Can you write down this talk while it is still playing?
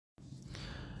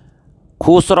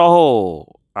खुश रहो।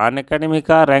 अनअकैडमी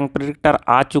का रैंक प्रेडिक्टर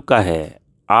आ चुका है।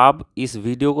 आप इस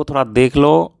वीडियो को थोड़ा देख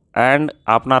लो एंड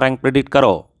अपना रैंक प्रेडिक्ट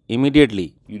करो immediately.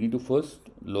 You need to first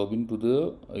log into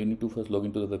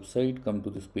the website, come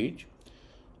to this page.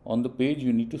 On the page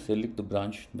you need to select the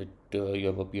branch that you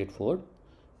have appeared for.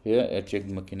 Here I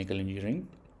checked mechanical engineering.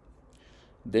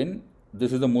 Then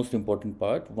this is the most important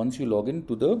part. Once you log in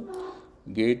to the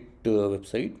gate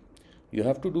website, you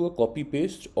have to do a copy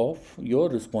paste of your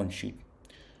response sheet.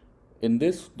 In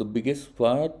this, the biggest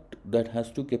part that has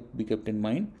to be kept in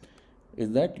mind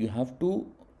is that you have to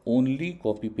only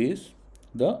copy paste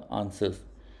the answers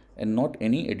and not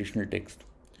any additional text.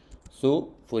 So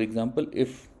for example,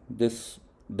 if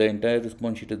the entire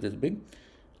response sheet is this big,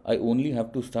 I only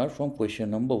have to start from question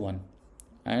number 1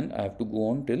 and I have to go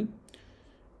on till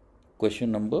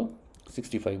question number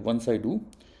 65. Once I do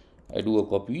a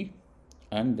copy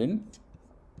and then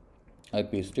I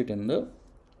paste it in the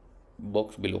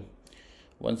box below.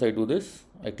 Once I do this,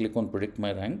 I click on predict my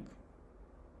rank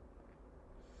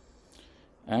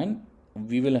and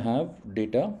we will have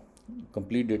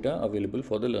complete data available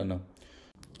for the learner.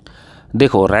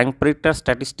 देखो, rank predictor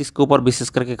statistics के ऊपर विशेष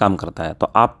करके काम करता है, तो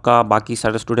आपका बाकी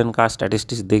सारे स्टूडेंट का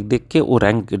स्टैटिस्टिक्स देख देख के वो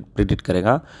रैंक प्रेडिक्ट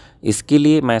करेगा। इसके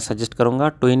लिए मैं सजेस्ट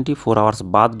करूंगा 24 आवर्स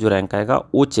बाद जो रैंक आएगा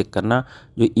वो चेक करना।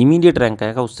 जो इमीडिएट रैंक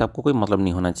आएगा उससे आपको कोई मतलब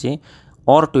नहीं होना चाहिए,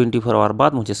 और 24 आवर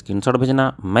बाद मुझे स्क्रीनशॉट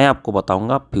भेजना। मैं आपको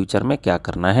बताऊंगा फ्यूचर में क्या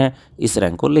करना है इस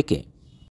रैंक को लेके।